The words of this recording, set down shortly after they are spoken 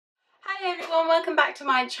Hi everyone, welcome back to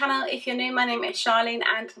my channel. If you're new, my name is Charlene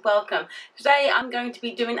and welcome. Today I'm going to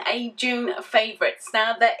be doing a June favourites.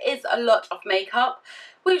 Now there is a lot of makeup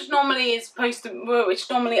which normally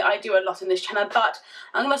I do a lot on this channel, but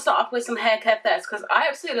I'm going to start off with some hair care first because I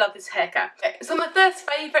absolutely love this hair care. So my first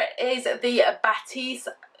favourite is the Batiste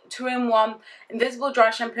 2-in-1 Invisible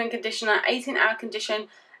Dry Shampoo and Conditioner 18-hour condition,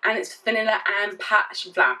 and it's vanilla and patch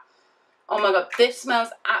flat. Oh my god, this smells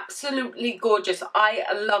absolutely gorgeous. I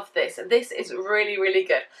love this. This is really, really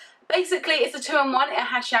good. Basically, it's a 2-in-1. It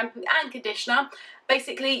has shampoo and conditioner.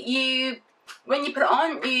 Basically, when you put it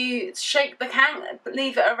on, you shake the can,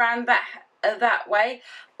 leave it around that way.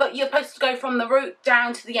 But you're supposed to go from the root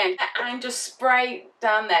down to the end and just spray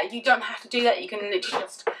down there. You don't have to do that. You can literally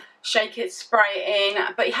just shake it, spray it in.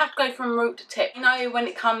 But you have to go from root to tip. You know, when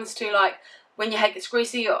it comes to like, when your hair gets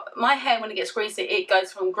greasy, my hair when it gets greasy, it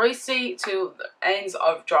goes from greasy to the ends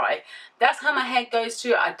of dry. That's how my hair goes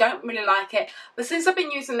to. I don't really like it, but since I've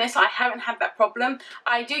been using this, I haven't had that problem.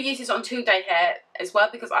 I do use this on 2-day hair as well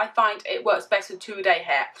because I find it works best with 2-day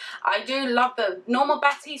hair. I do love the normal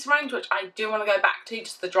Batiste range, which I do want to go back to,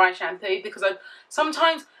 just the dry shampoo, because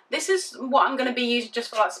sometimes this is what I'm going to be using just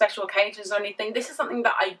for like special occasions or anything. This is something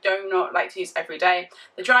that I do not like to use every day.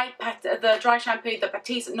 The dry shampoo, the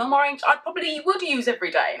Batiste normal range, I probably would use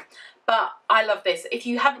every day. But I love this. If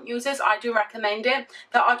you haven't used this, I do recommend it.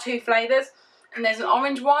 There are 2 flavours, and there's an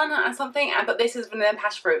orange one and something, but this is vanilla and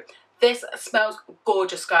passion fruit. This smells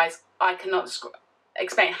gorgeous, guys. I cannot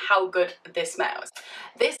explain how good this smells.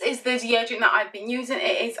 This is the deodorant that I've been using.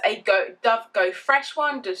 It is a Dove Go Fresh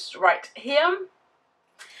one, just right here.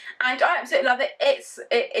 And I absolutely love it.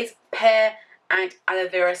 It is pear and aloe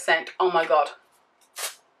vera scent. Oh my god.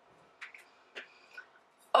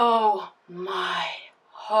 Oh my.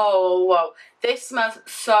 Oh whoa. This smells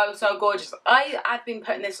so gorgeous. I have been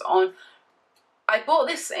putting this on. I bought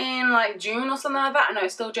this in like June or something like that. I know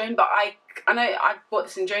it's still June, but I know I bought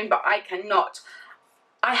this in June, but I cannot.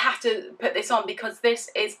 I have to put this on because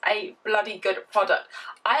this is a bloody good product.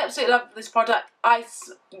 I absolutely love this product.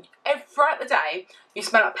 Throughout the day, you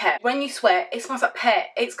smell like pear. When you sweat, it smells like pear.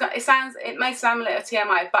 It may sound a little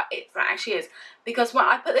TMI, but it actually is. Because when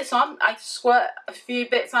I put this on, I squirt a few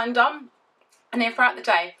bits undone, and then throughout the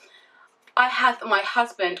day, I have my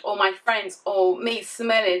husband or my friends or me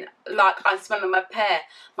smelling like I'm smelling my pear.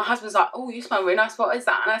 My husband's like, oh, you smell really nice. What is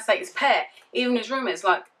that? And I say, it's pear. Even his roommate's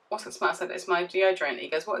like, what's that smell? I said, it's my deodorant. He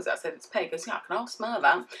goes, what is that? I said, it's pear. He goes, yeah, I can all smell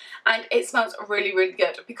that. And it smells really, really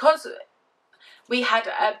good. Because we had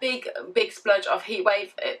a big splurge of heat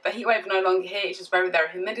wave. The heat wave no longer here. It's just very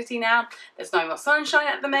humidity now. There's no more sunshine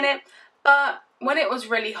at the minute. But when it was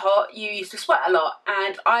really hot, you used to sweat a lot.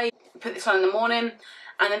 And I put this on in the morning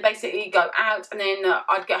and then basically go out, and then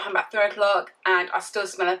I'd get home about 3 o'clock and I still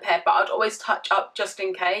smell a pear, but I'd always touch up just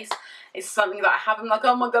in case. It's something that I have. I'm like,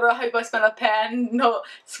 oh my god, I hope I smell a pear and not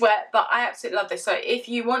sweat. But I absolutely love this. So if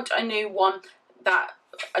you want a new one,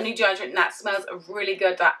 a new deodorant that smells really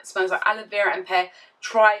good, that smells like aloe vera and pear,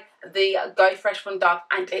 try the Go Fresh from Dove,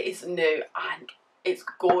 and it is new and it's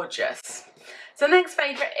gorgeous. So the next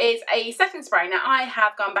favourite is a setting spray. Now I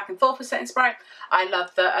have gone back and forth with setting spray. I love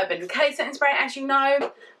the Urban Decay setting spray, as you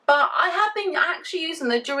know, but I have been actually using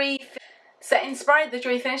the Dewy setting spray, the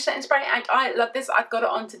Dewy Finish setting spray, and I love this. I've got it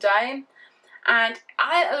on today, and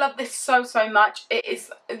I love this so much. It is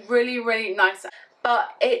really nice,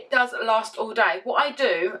 but it does last all day. What I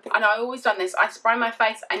do, and I always done this, I spray my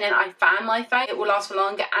face and then I fan my face. It will last for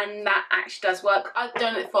longer, and that actually does work. I've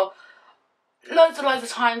done it for loads of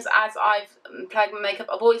times as I've applied my makeup.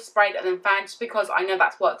 I've always sprayed and then fanned just because I know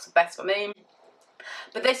that works best for me.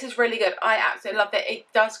 But this is really good. I absolutely love it. It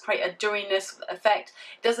does create a dewiness effect.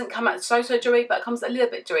 It doesn't come out so dewy, but it comes a little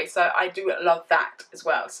bit dewy, so I do love that as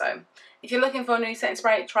well. So if you're looking for a new setting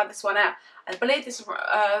spray, try this one out. I believe this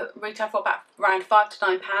retail for about around £5 to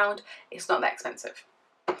 £9. It's not that expensive.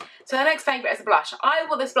 So the next favourite is a blush. I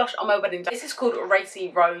wore this blush on my wedding day. This is called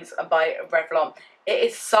Racy Rose by Revlon. It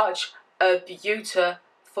is such a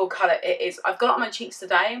beautiful colour. It is. I've got it on my cheeks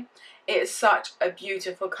today. It is such a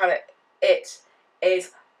beautiful colour. It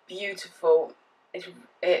is beautiful.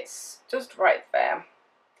 It's just right there.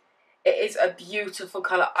 It is a beautiful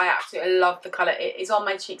colour. I absolutely love the colour. It is on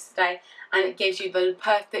my cheeks today, and it gives you the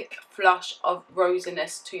perfect flush of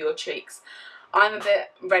rosiness to your cheeks. I'm a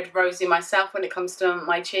bit red rosy myself when it comes to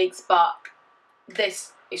my cheeks, but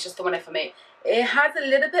this is just the one for me. It has a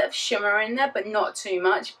little bit of shimmer in there, but not too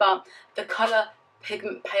much, but the colour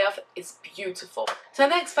pigment payoff is beautiful. So the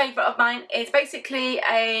next favourite of mine is basically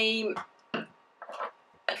a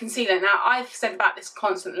concealer. Now I've said about this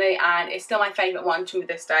constantly and it's still my favourite one to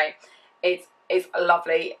this day. It is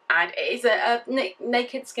lovely, and it is a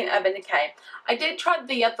Naked Skin Urban Decay. I did try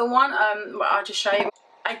the other one, I'll just show you.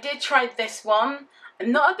 I did try this one.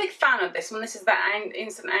 I'm not a big fan of this one. This is the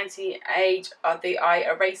Instant Anti-Age of the Eye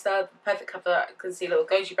Eraser, Perfect Cover Concealer with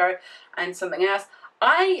Goji Berry and something else.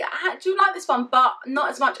 I do like this one, but not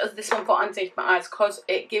as much as this one for underneath my eyes, because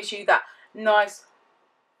it gives you that nice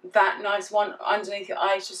one underneath your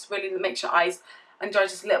eyes, just really makes your eyes and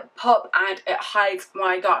just a little pop, and it hides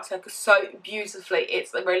my dark circles so beautifully.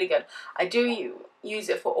 It's really good. I do use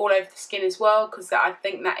it for all over the skin as well, because I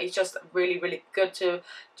think that is just really, really good to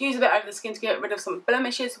use a bit over the skin to get rid of some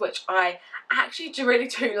blemishes, which I actually really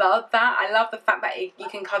do love that. I love the fact that you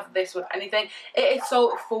can cover this with anything. It is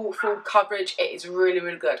so full coverage. It is really,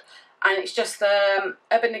 really good. And it's just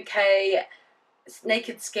Urban Decay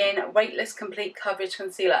Naked Skin Weightless Complete Coverage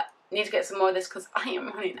Concealer. Need to get some more of this because I am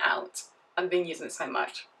running out. I've been using it so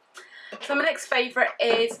much. So my next favourite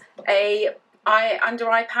is a under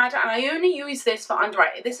eye powder, and I only use this for under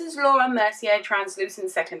eye. This is Laura Mercier Translucent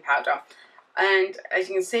Setting Powder, and as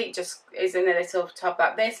you can see, it just is in a little tub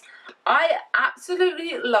like this. I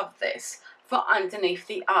absolutely love this for underneath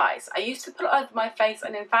the eyes. I used to put it over my face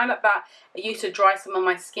and then found out that it used to dry some of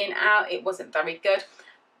my skin out. It wasn't very good.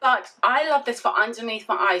 But I love this for underneath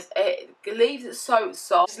my eyes. It leaves it so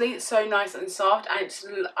soft. It just leaves it so nice and soft, and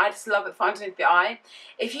I just love it for underneath the eye.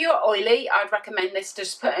 If you're oily, I'd recommend this.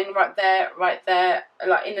 Just put in right there, like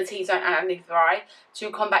in the T-zone and underneath your eye to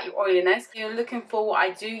combat your oiliness. If you're looking for what I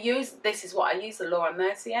do use, this is what I use, the Laura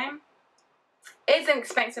Mercier. It's an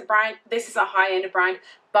expensive brand. This is a high-end brand,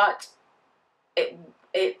 but it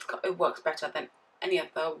works better than any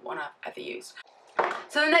other one I've ever used.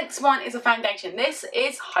 So the next one is a foundation. This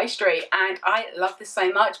is High Street, and I love this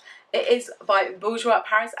so much. It is by Bourjois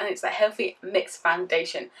Paris, and it's a healthy mixed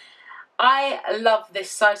foundation. I love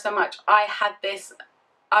this so much. I had this,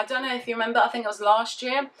 I don't know if you remember, I think it was last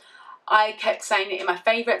year. I kept saying it in my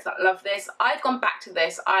favourites. I love this. I've gone back to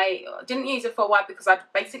this. I didn't use it for a while because I'd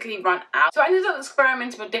basically run out. So I ended up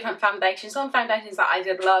experimenting with different foundations. Some foundations that I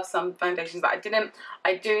did love, some foundations that I didn't.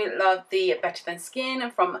 I do love the Better Than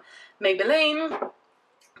Skin from Maybelline.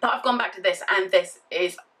 But I've gone back to this, and this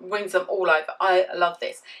wins them all over. I love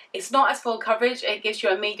this. It's not as full coverage. It gives you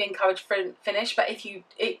a medium coverage finish, but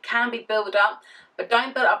it can be built up. But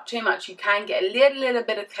don't build up too much. You can get a little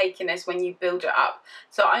bit of cakiness when you build it up.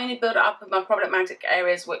 So I only build it up with my problematic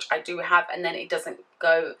areas, which I do have, and then it doesn't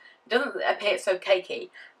appear so cakey.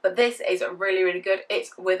 But this is really, really good.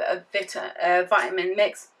 It's with a vitamin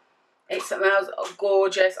mix. It smells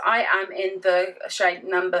gorgeous. I am in the shade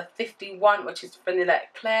number 51, which is Vanilla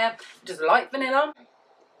Eclair, which is light vanilla.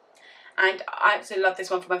 And I absolutely love this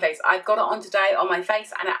one for my face. I've got it on today on my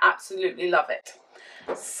face, and I absolutely love it.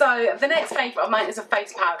 So the next favourite of mine is a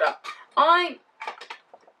face powder. I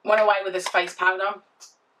went away with this face powder.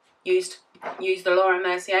 Used the Laura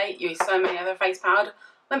Mercier. Used so many other face powder.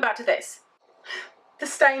 Went back to this. The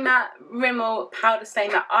Stay Matte Rimmel Powder Stay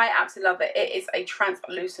Matte. I absolutely love it. It is a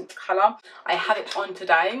translucent colour. I have it on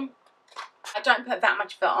today. I don't put that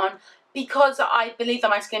much of it on because I believe that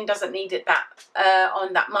my skin doesn't need it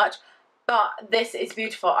on that much. But this is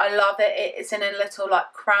beautiful. I love it. It's in a little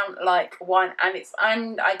like crown like one,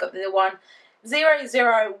 and I got the one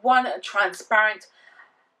 001 transparent.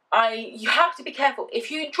 You have to be careful. If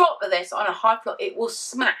you drop this on a high floor, it will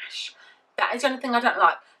smash. That is the only thing I don't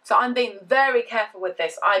like. So I'm being very careful with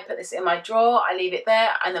this. I put this in my drawer, I leave it there,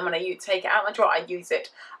 and then when I take it out of my drawer, I use it.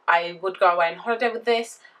 I would go away on holiday with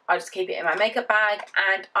this. I just keep it in my makeup bag,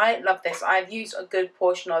 and I love this. I've used a good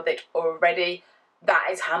portion of it already. That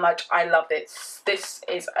is how much I love it. This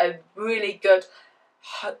is a really good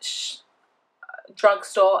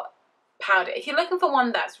drugstore powder. If you're looking for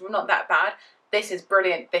one that's not that bad, this is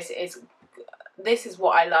brilliant. This is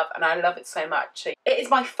what I love, and I love it so much. It is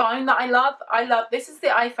my phone that I love. This is the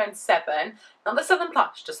iPhone 7, not the 7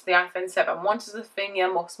 Plus, just the iPhone 7. One is a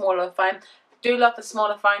more smaller phone. Do love the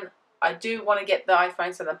smaller phone. I do want to get the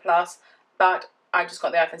iPhone 7 Plus, but I just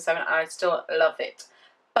got the iPhone 7 and I still love it.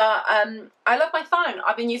 But I love my phone.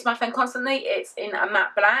 I've been using my phone constantly. It's in a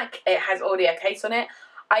matte black. It has already a case on it.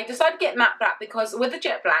 I decided to get matte black because with the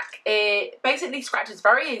jet black, it basically scratches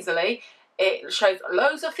very easily. It shows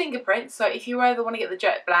loads of fingerprints, so if you ever want to get the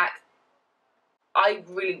jet black, I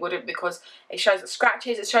really wouldn't, because it shows the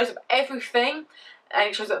scratches, it shows up everything, and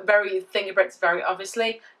it shows up fingerprints very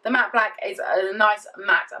obviously. The matte black is a nice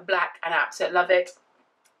matte black, and I absolutely love it.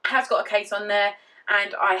 It has got a case on there,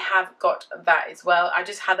 and I have got that as well. I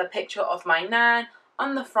just had a picture of my nan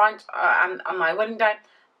on the front on my wedding day,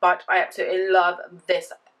 but I absolutely love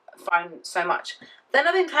this phone so much. Then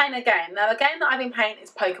I've been playing a game. Now the game that I've been playing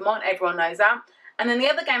is Pokemon, everyone knows that. And then the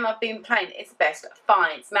other game I've been playing is Best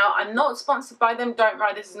Finds. Now, I'm not sponsored by them. Don't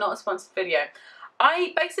worry, this is not a sponsored video.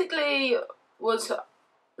 I basically was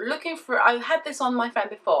looking through, I had this on my phone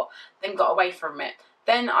before, then got away from it.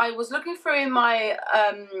 Then I was looking through my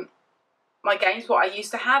my games, what I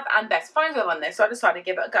used to have, and Best Finds were on this, so I decided to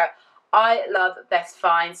give it a go. I love Best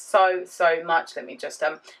Finds so much. Let me just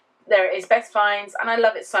there it is, Best Finds, and I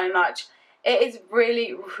love it so much. It is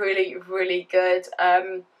really good.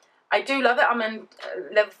 I do love it. I'm in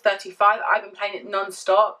level 35. I've been playing it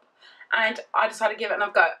non-stop, and I decided to give it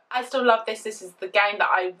another go. I still love this. This is the game that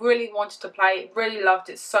I really wanted to play. Really loved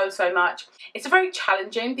it so much. It's very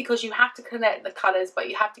challenging because you have to connect the colours, but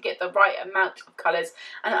you have to get the right amount of colours,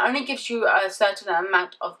 and it only gives you a certain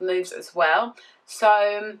amount of moves as well.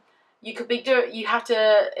 So you could be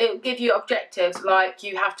it'll give you objectives, like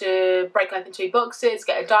you have to break open 2 boxes,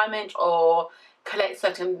 get a diamond, or collect a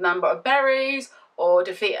certain number of berries, or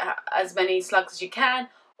defeat as many slugs as you can.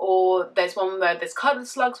 Or there's one where there's coloured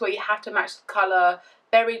slugs, where you have to match the colour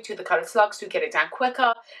berry to the coloured slugs to get it down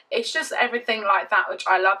quicker. It's just everything like that, which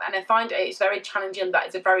I love, and I find it's very challenging. That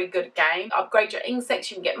is a very good game. Upgrade your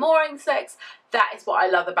insects, you can get more insects. That is what I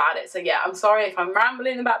love about it. So yeah, I'm sorry if I'm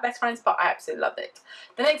rambling about Best Friends, but I absolutely love it.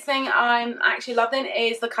 The next thing I'm actually loving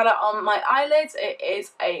is the colour on my eyelids. It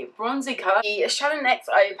is a bronzy colour, the Shannon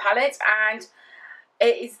XO palette, and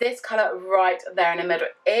it is this colour right there in the middle.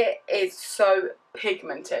 It is so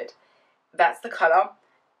pigmented. That's the colour.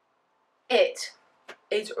 It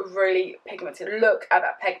is really pigmented. Look at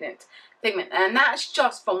that pigment. And that's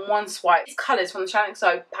just from one swipe. These colours from the Shannon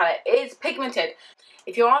XO palette is pigmented.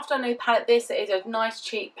 If you're after a new palette, this is a nice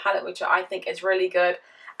cheap palette, which I think is really good.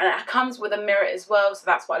 And it comes with a mirror as well, so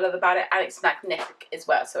that's what I love about it. And it's magnetic as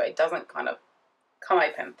well, so it doesn't kind of come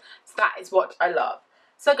open. So that is what I love.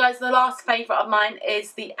 So guys, the last favourite of mine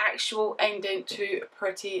is the actual ending to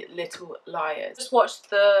Pretty Little Liars. Just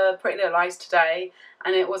watched the Pretty Little Liars today,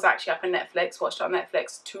 and it was actually up on Netflix. Watched it on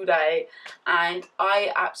Netflix today, and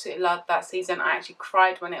I absolutely loved that season. I actually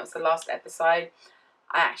cried when it was the last episode.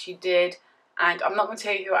 I actually did, and I'm not going to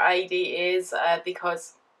tell you who AD is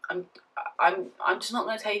because I'm just not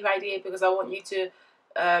going to tell you who AD is, because I want you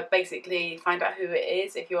to basically find out who it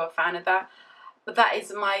is if you're a fan of that. But that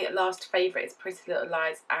is my last favourite. It's Pretty Little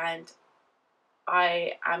Lies, and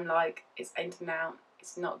I am like, it's ending now.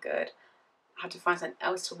 It's not good. I have to find something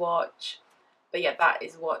else to watch. But yeah, that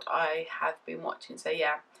is what I have been watching. So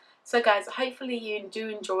yeah. So guys, hopefully you do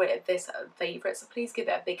enjoy this favourite. So please give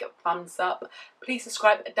it a big thumbs up. Please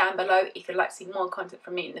subscribe down below if you'd like to see more content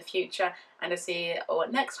from me in the future. And I'll see you all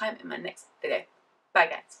next time in my next video. Bye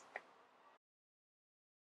guys.